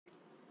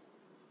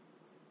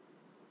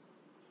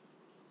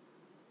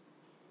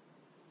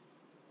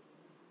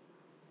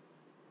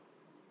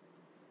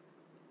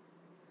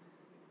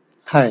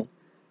Hi,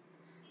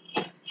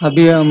 now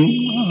we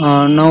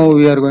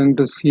are going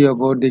to see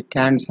about the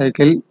CAD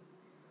cycle.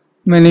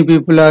 Many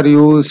people are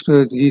used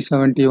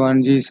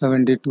G71,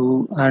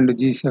 G72 and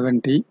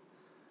G70.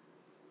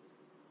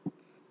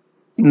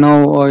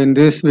 Now in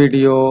this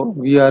video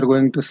we are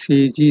going to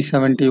see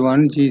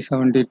G71,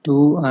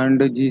 G72 and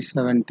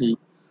G70.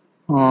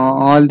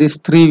 All these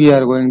three we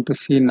are going to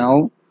see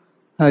now.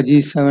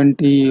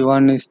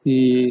 G71 is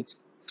the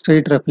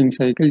straight roughing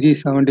cycle,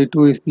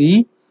 G72 is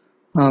the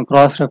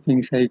cross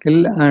roughing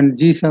cycle, and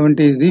G70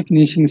 is the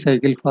finishing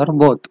cycle for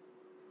both.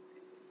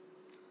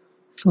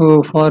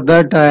 So for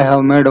that I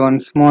have made one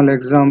small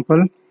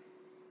example.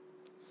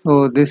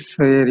 So this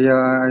area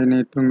I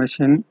need to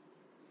machine.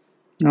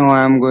 Now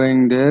I am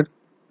going there.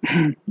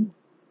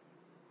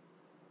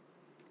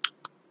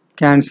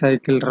 CAD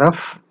cycle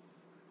rough.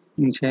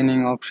 In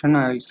chaining option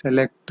I will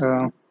select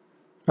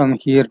from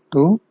here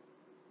to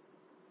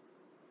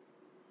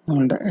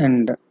and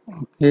end.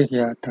 Okay,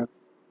 yeah,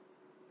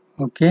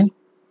 okay.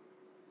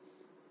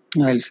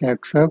 I will say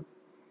accept.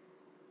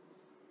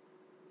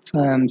 So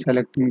I am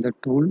selecting the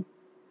tool.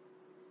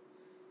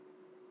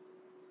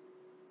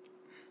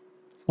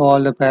 So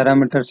all the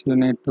parameters you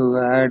need to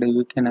add,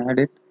 you can add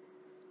it.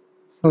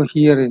 So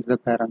here is the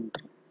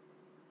parameter.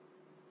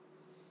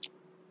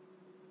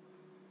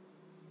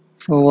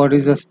 So what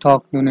is the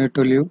stock you need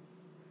to leave?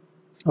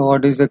 So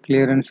what is the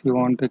clearance you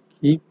want to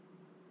keep?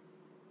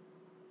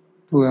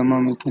 2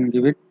 mm you can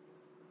give it.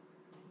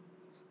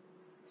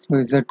 So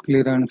Z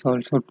clearance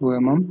also 2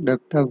 mm.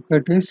 Depth of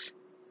cut is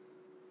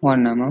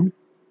 1 mm.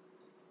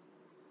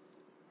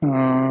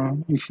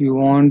 If you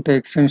want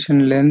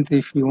extension length,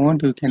 if you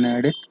want, you can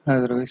add it.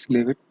 Otherwise,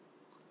 leave it.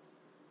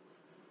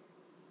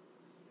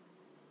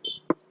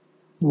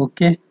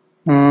 Okay.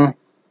 You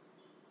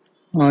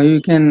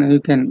can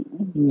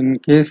in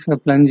case a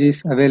plunge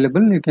is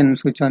available, you can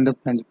switch on the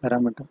plunge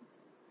parameter.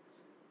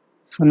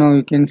 So now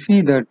you can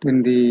see that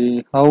in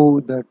the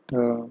how that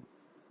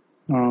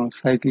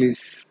cycle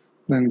is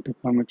going to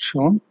come. It's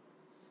shown.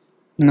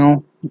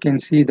 Now you can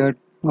see that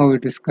how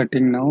it is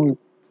cutting now.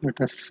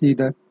 Let us see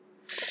that.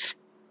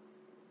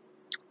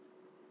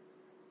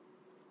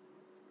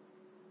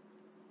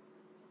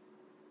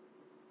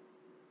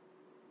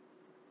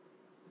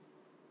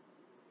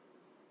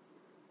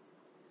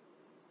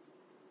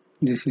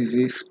 This is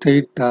the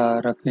straight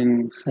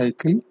roughing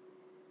cycle.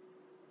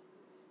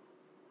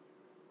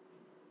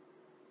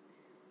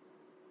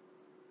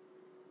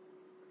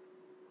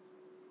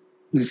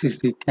 This is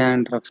the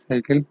CAD rough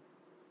cycle.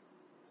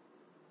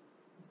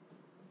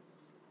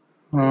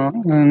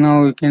 And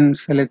now we can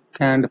select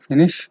CAD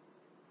finish.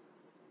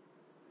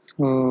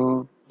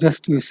 So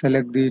just you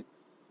select the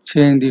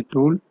change the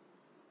tool.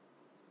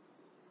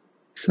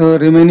 So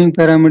remaining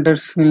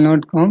parameters will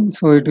not come.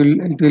 So it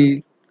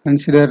will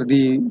consider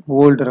the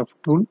old rough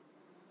tool.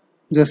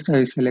 Just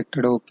I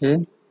selected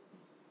OK.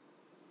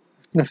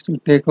 Just to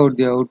take out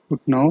the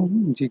output now,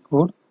 G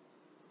code.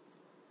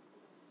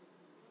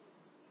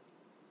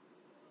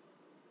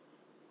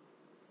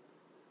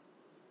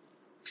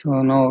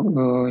 So now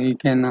you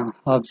can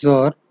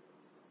observe.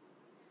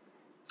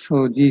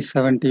 So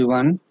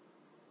G71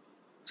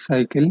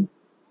 cycle.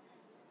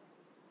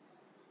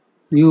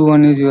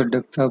 U1 is your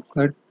depth of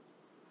cut.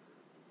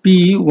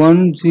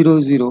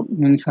 P100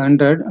 means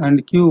 100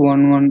 and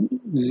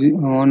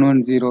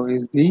Q110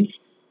 is the.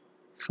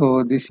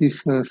 So this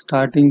is the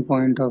starting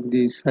point of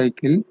the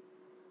cycle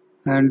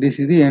and this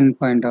is the end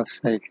point of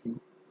cycle.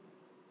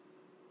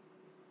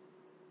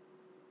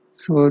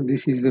 So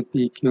this is the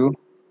PQ.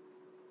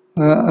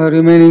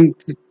 Remaining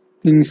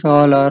things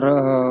all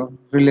are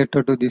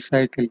related to the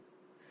cycle.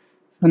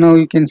 So now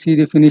you can see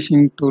the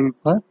finishing tool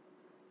path.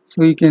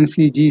 So you can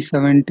see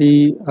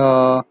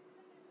G70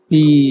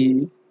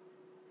 P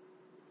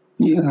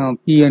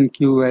and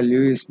Q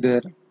value is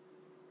there.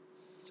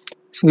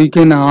 So you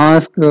can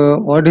ask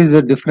what is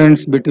the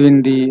difference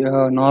between the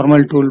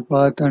normal tool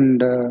path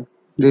and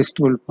this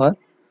tool path.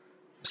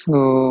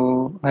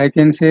 So I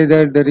can say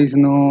that there is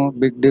no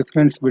big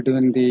difference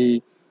between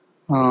the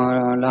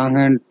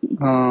longhand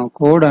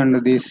code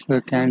and this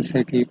CAD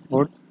cycle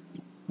code.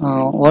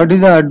 What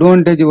is the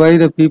advantage why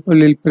the people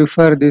will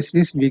prefer this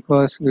is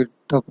because the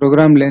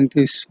program length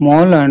is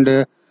small and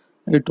it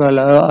will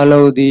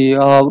allow the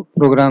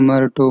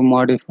programmer to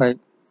modify.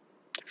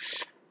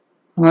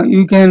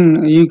 You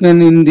can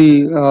in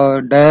the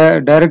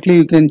directly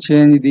you can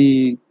change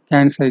the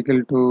CAD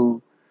cycle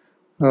to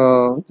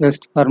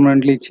just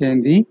permanently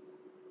change the.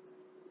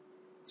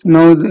 So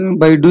now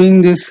by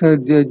doing this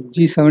the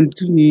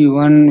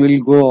G71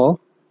 will go off.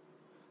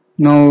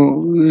 Now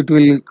it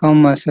will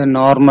come as a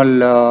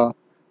normal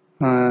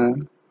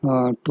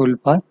tool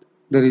path.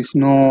 There is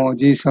no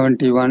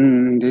G71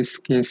 in this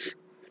case.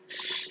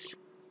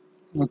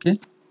 Okay.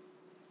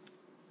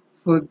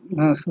 So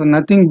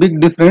nothing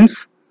big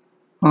difference.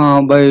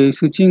 By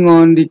switching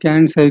on the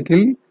CAD cycle,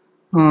 you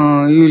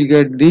will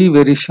get the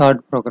very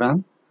short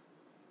program.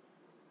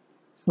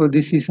 So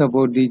this is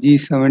about the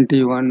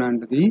G71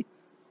 and the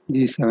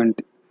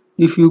G70.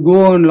 If you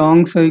go on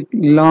long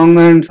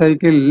hand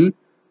cycle,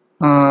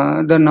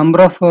 the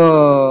number of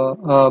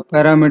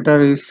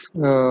parameter is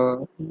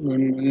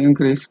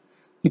increase.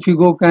 If you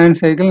go CAD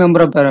cycle,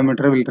 number of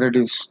parameter will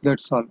reduce.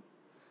 That's all.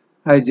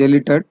 I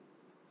deleted.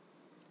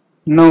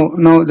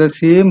 Now the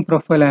same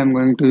profile I am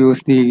going to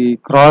use the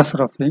cross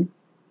roughing.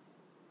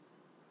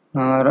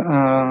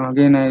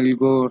 Again I will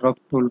go rough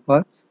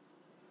toolpath.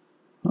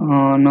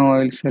 Now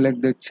I will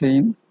select the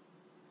chain.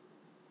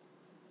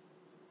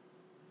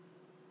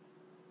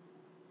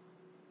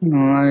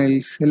 I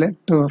will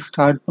select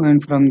start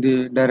point from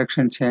the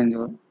direction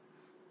changeover.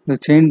 The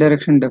chain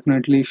direction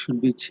definitely should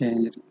be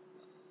changed.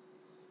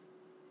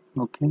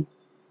 Okay.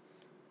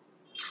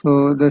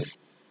 So the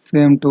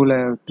same tool I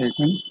have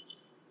taken.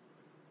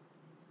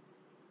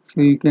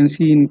 So you can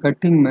see in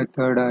cutting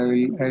method I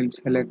will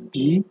select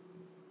the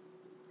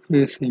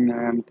facing.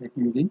 I am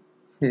taking the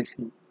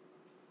facing.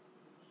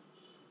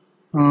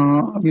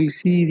 We'll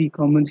see the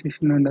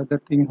compensation and other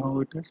thing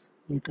how it is.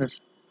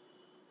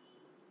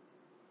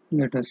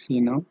 Let us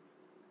see now.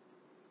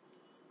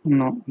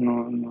 No.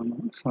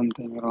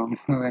 Something wrong.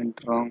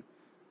 Went wrong.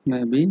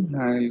 Maybe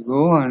I'll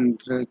go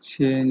and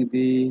change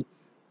the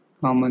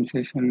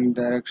compensation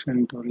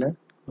direction to left.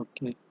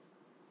 Okay.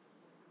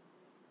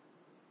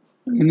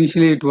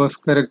 Initially it was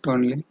correct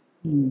only.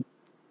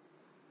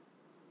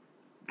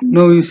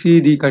 Now you see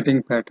the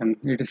cutting pattern.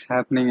 It is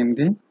happening in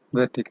the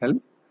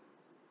vertical.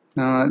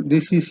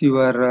 This is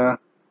your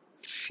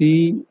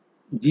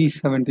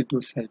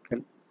G72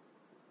 cycle.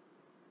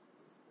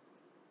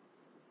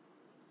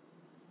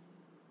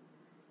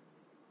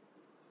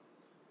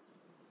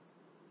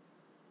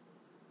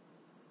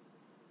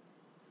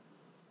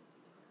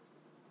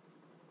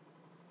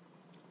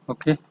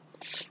 Okay.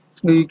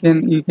 So you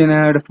can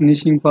add a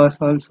finishing pass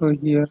also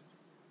here.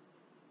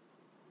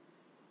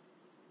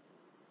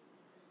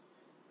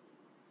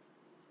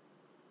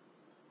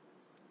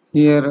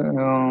 Here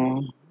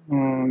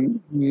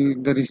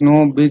there is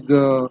no big.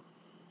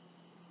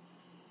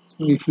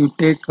 If you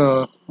take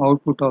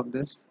output of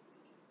this,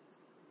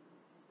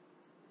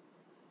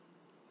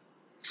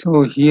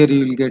 so here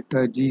you will get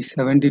a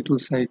G72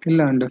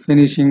 cycle and a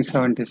finishing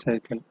 70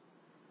 cycle.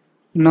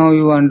 Now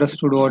you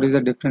understood what is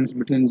the difference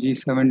between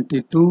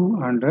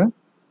G72 and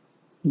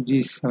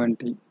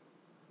G70.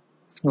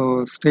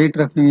 So straight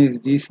roughing is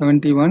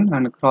G71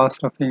 and cross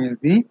roughing is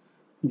the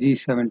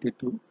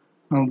G72.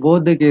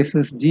 Both the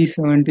cases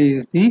G70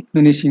 is the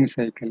finishing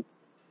cycle.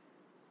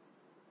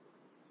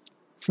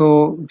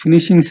 So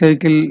finishing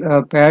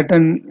cycle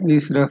pattern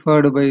is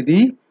referred by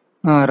the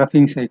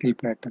roughing cycle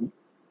pattern.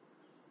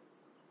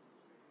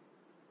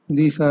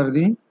 These are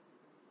the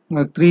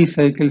three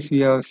cycles we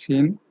have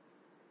seen.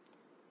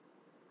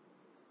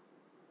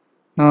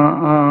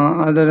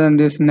 Other than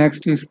this,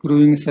 next is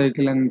grooving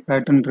cycle and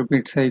pattern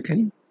repeat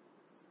cycle.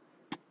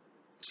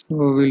 So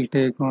we'll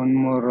take on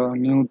more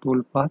new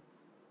toolpath.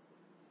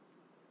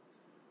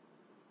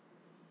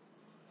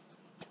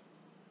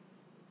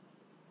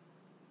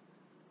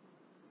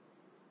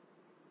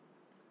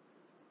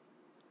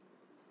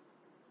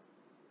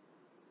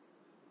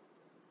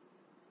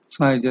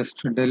 So I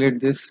just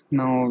delete this.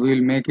 Now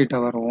we'll make it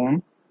our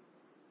own.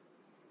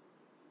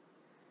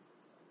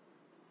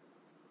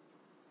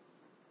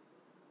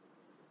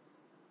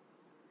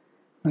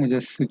 I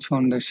just switch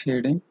on the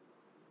shading.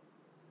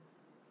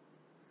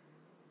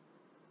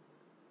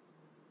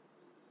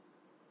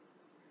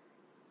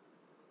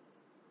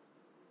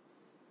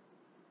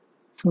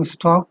 So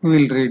stock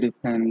will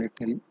redefine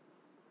little.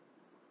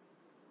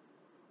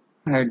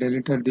 I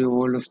deleted the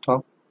old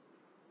stock.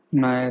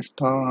 Now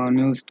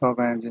new stock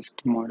I have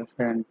just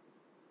modify and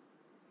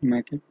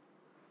make it.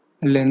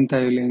 Length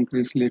I will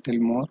increase little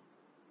more.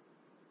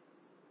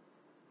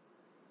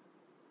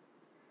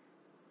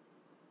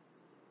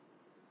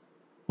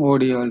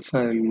 OD also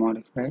I will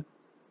modify.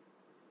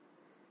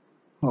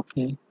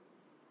 Okay.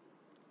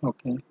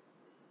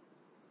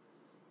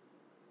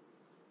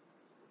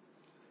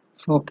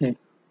 So okay.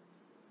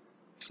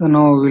 So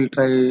now we'll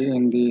try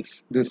in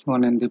this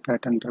one in the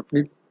pattern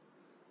repeat.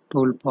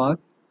 Toolpath,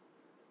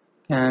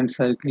 CAD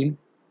cycle,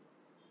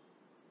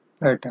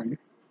 pattern.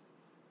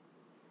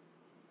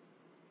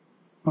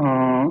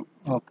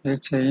 Okay,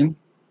 chain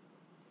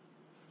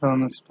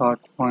from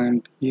start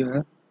point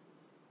here.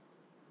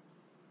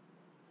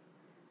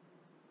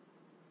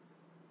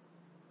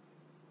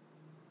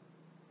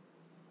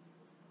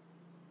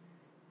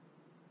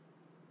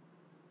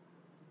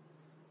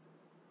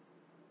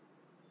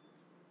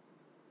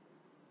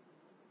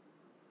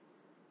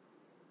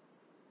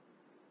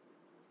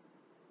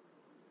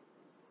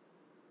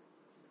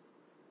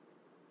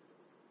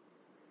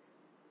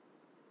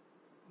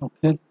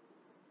 Okay.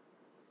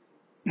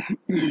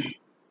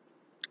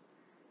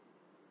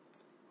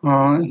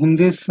 In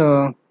this,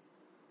 so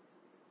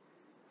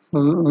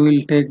we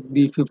will take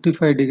the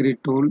 55-degree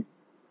tool,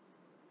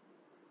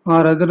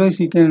 or otherwise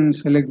you can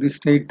select the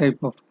straight type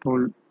of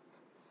tool.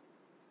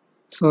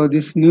 So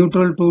this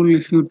neutral tool,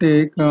 if you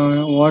take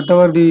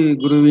whatever the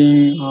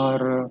grooving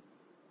or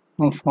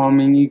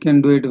forming, you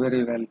can do it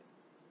very well.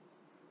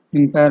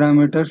 In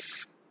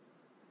parameters,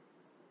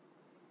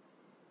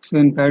 So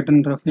in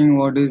pattern roughing,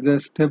 what is the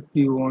step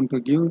you want to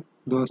give?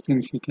 Those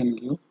things you can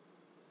give.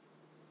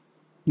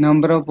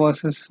 Number of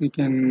passes, you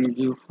can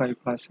give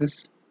 5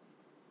 passes.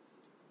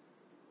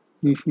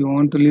 If you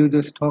want to leave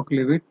the stock,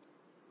 leave it.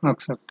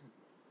 Accept it.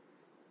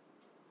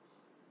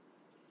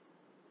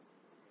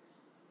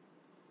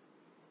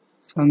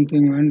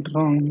 Something went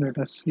wrong. Let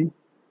us see.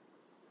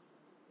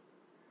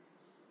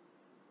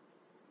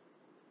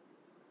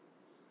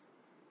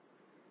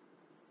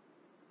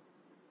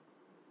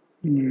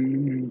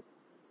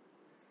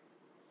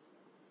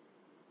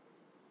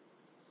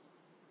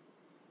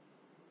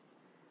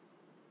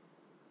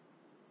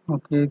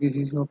 Okay, this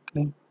is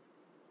okay.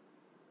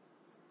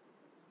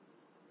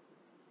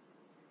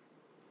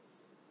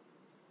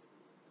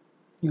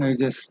 I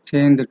just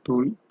change the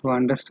tool to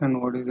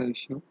understand what is the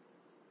issue.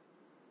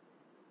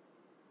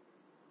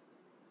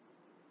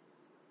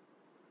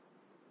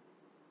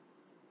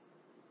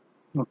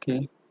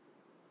 Okay.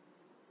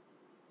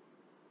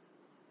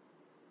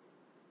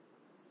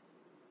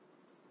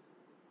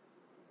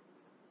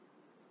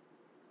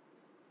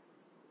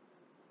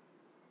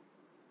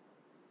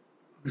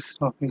 This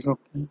stock is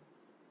okay.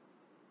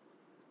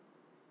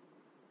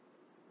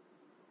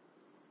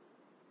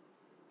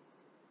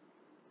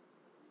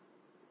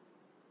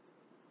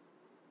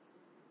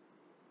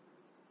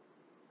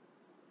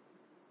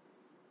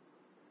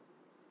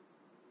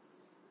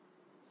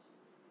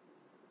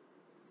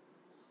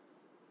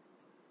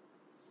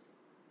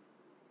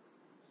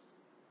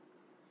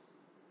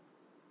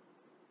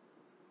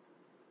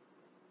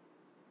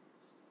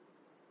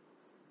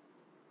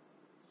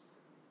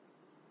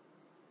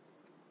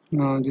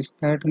 Now this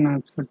pattern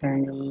offset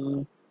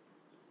angle.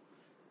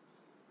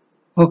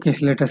 Okay,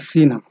 let us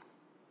see now.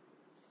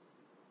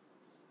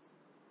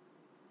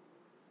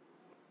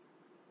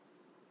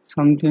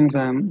 Something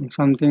I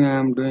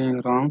am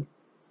doing wrong.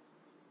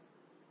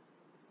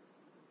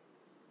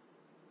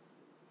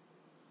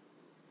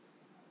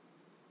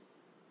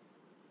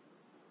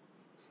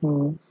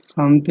 So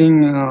something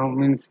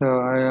means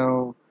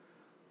I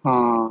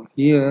have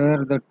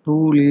here the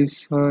tool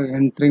is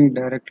entering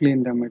directly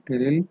in the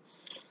material.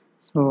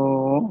 So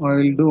I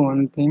will do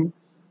one thing.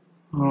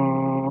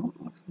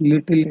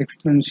 Little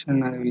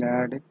extension I will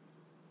add it.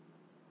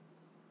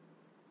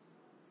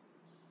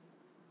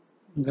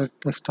 That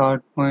the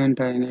start point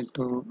I need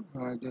to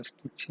just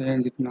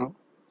change it now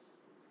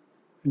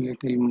a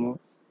little more,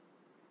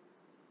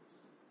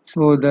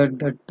 so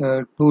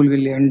that tool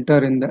will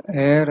enter in the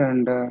air,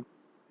 and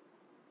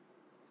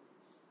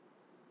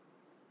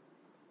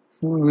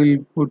so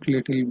we'll put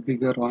little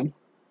bigger one.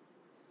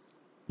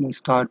 The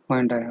start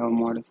point I have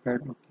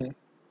modified. Okay.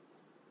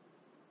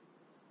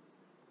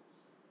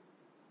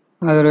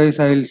 Otherwise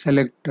I will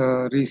select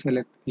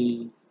reselect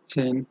the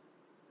chain.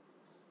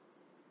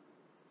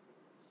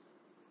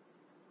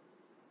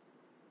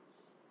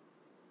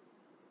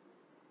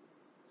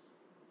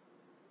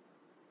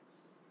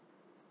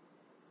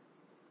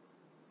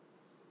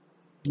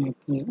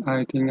 Okay,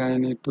 I think I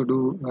need to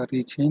do a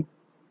rechain.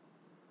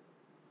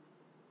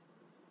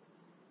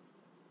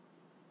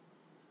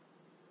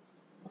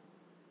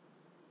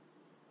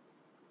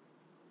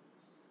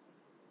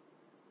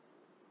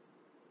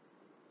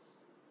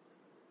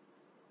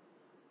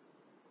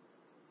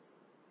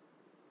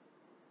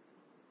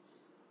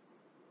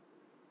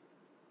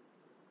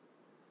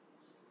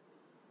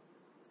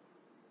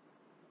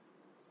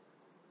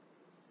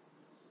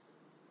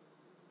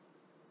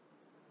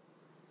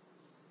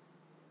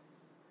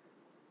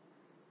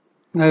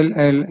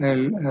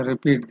 I'll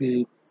repeat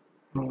the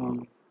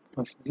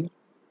procedure.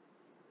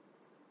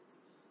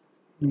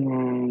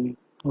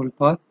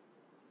 Toolpath,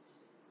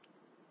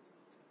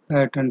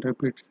 pattern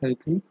repeat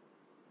cycle.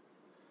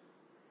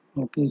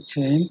 Okay,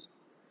 chain.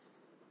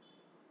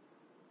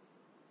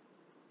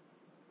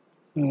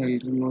 I'll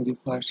remove the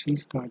partial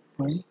start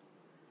point.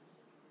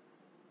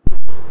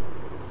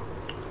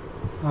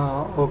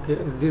 Okay,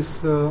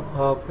 this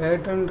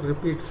pattern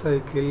repeat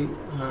cycle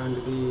and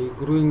the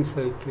growing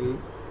cycle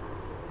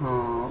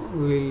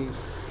we'll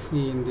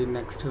see in the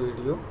next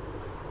video.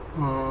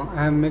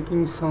 I am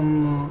making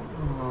some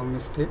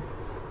mistake.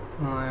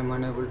 I am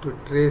unable to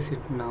trace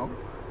it now,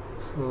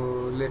 so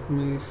let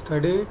me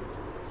study it,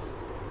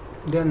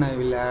 then I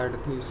will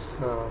add this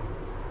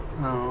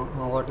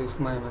what is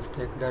my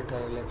mistake, that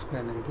I will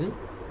explain in the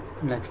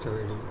next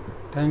video.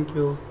 Thank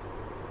you.